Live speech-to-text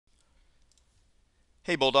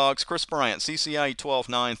Hey Bulldogs, Chris Bryant, CCIE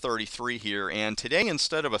 12933 here, and today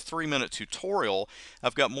instead of a 3-minute tutorial,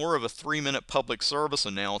 I've got more of a 3-minute public service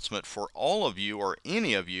announcement for all of you or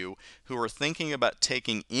any of you who are thinking about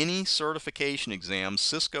taking any certification exams,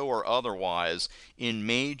 Cisco or otherwise, in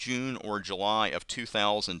May, June, or July of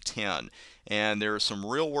 2010. And there's some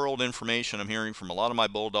real-world information I'm hearing from a lot of my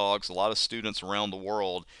Bulldogs, a lot of students around the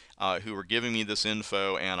world who are giving me this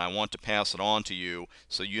info, and I want to pass it on to you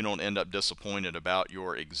so you don't end up disappointed about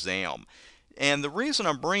your exam. And the reason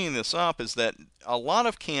I'm bringing this up is that a lot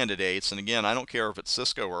of candidates, and again, I don't care if it's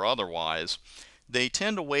Cisco or otherwise, they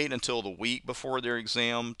tend to wait until the week before their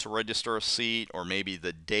exam to register a seat, or maybe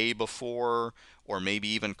the day before, or maybe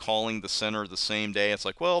even calling the center the same day. It's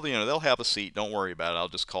like, well, they'll have a seat, don't worry about it, I'll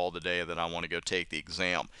just call the day that I want to go take the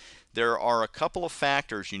exam. There are a couple of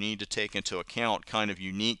factors you need to take into account, kind of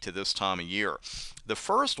unique to this time of year. The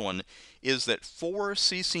first one is that for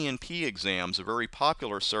CCNP exams, a very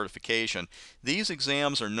popular certification, these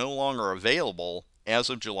exams are no longer available as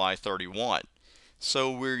of July 31.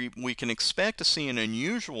 So we can expect to see an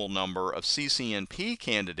unusual number of CCNP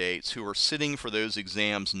candidates who are sitting for those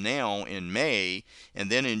exams now in May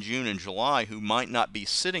and then in June and July who might not be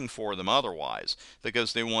sitting for them otherwise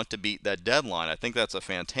because they want to beat that deadline. I think that's a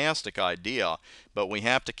fantastic idea, but we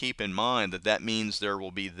have to keep in mind that that means there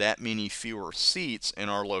will be that many fewer seats in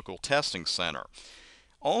our local testing center.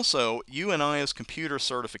 Also, you and I as computer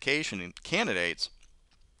certification candidates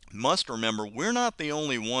must remember we're not the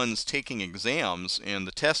only ones taking exams in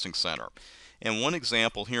the testing center. And one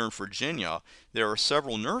example here in Virginia, there are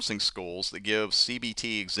several nursing schools that give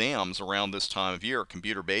CBT exams around this time of year,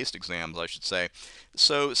 computer-based exams, I should say.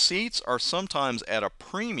 So seats are sometimes at a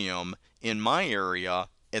premium in my area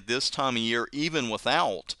at this time of year, even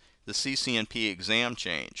without the CCNP exam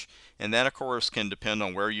change. And that, of course, can depend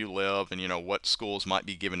on where you live and what schools might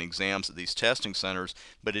be giving exams at these testing centers.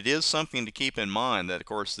 But it is something to keep in mind that, of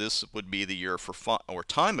course, this would be the year for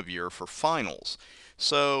time of year for finals.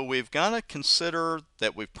 So we've got to consider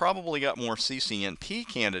that we've probably got more CCNP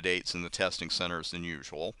candidates in the testing centers than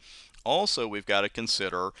usual. Also, we've got to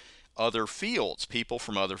consider other fields, people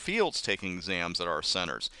from other fields taking exams at our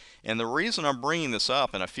centers. And the reason I'm bringing this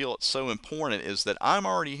up, and I feel it's so important, is that I'm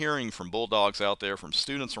already hearing from Bulldogs out there, from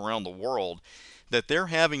students around the world, that they're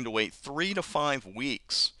having to wait 3 to 5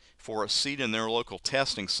 weeks for a seat in their local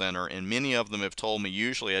testing center, and many of them have told me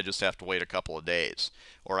usually I just have to wait a couple of days,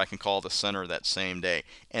 or I can call the center that same day.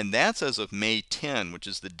 And that's as of May 10, which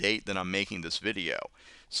is the date that I'm making this video.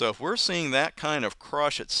 So if we're seeing that kind of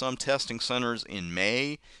crush at some testing centers in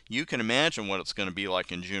May, you can imagine what it's going to be like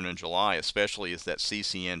in June and July, especially as that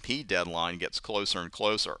CCNP deadline gets closer and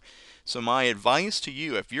closer. So my advice to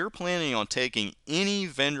you, if you're planning on taking any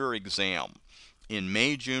vendor exam in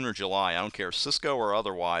May, June, or July, I don't care, Cisco or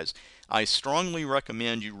otherwise, I strongly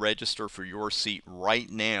recommend you register for your seat right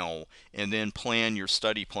now and then plan your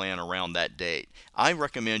study plan around that date. I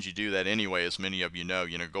recommend you do that anyway, as many of you know.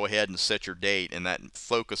 Go ahead and set your date, and that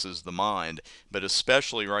focuses the mind. But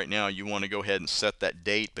especially right now, you want to go ahead and set that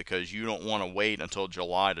date because you don't want to wait until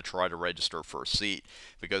July to try to register for a seat.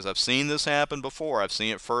 Because I've seen this happen before. I've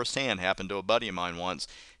seen it firsthand happen to a buddy of mine once.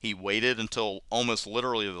 He waited until almost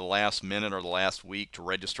literally the last minute or the last week to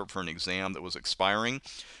register for an exam that was expiring.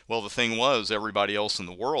 Well, the thing was, everybody else in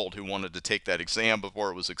the world who wanted to take that exam before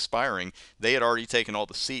it was expiring, they had already taken all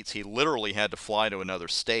the seats. He literally had to fly to another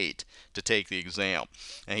state to take the exam.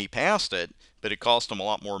 And he passed it, but it cost him a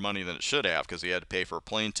lot more money than it should have because he had to pay for a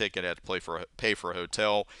plane ticket, had to pay for a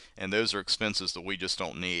hotel, and those are expenses that we just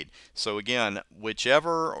don't need. So again,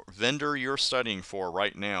 whichever vendor you're studying for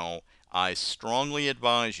right now, I strongly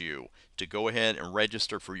advise you to go ahead and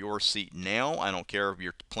register for your seat now. I don't care if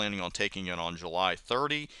you're planning on taking it on July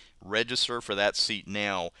 30. Register for that seat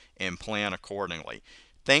now and plan accordingly.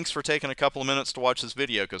 Thanks for taking a couple of minutes to watch this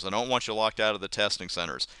video because I don't want you locked out of the testing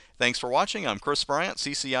centers. Thanks for watching. I'm Chris Bryant,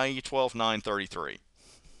 CCIE 12933.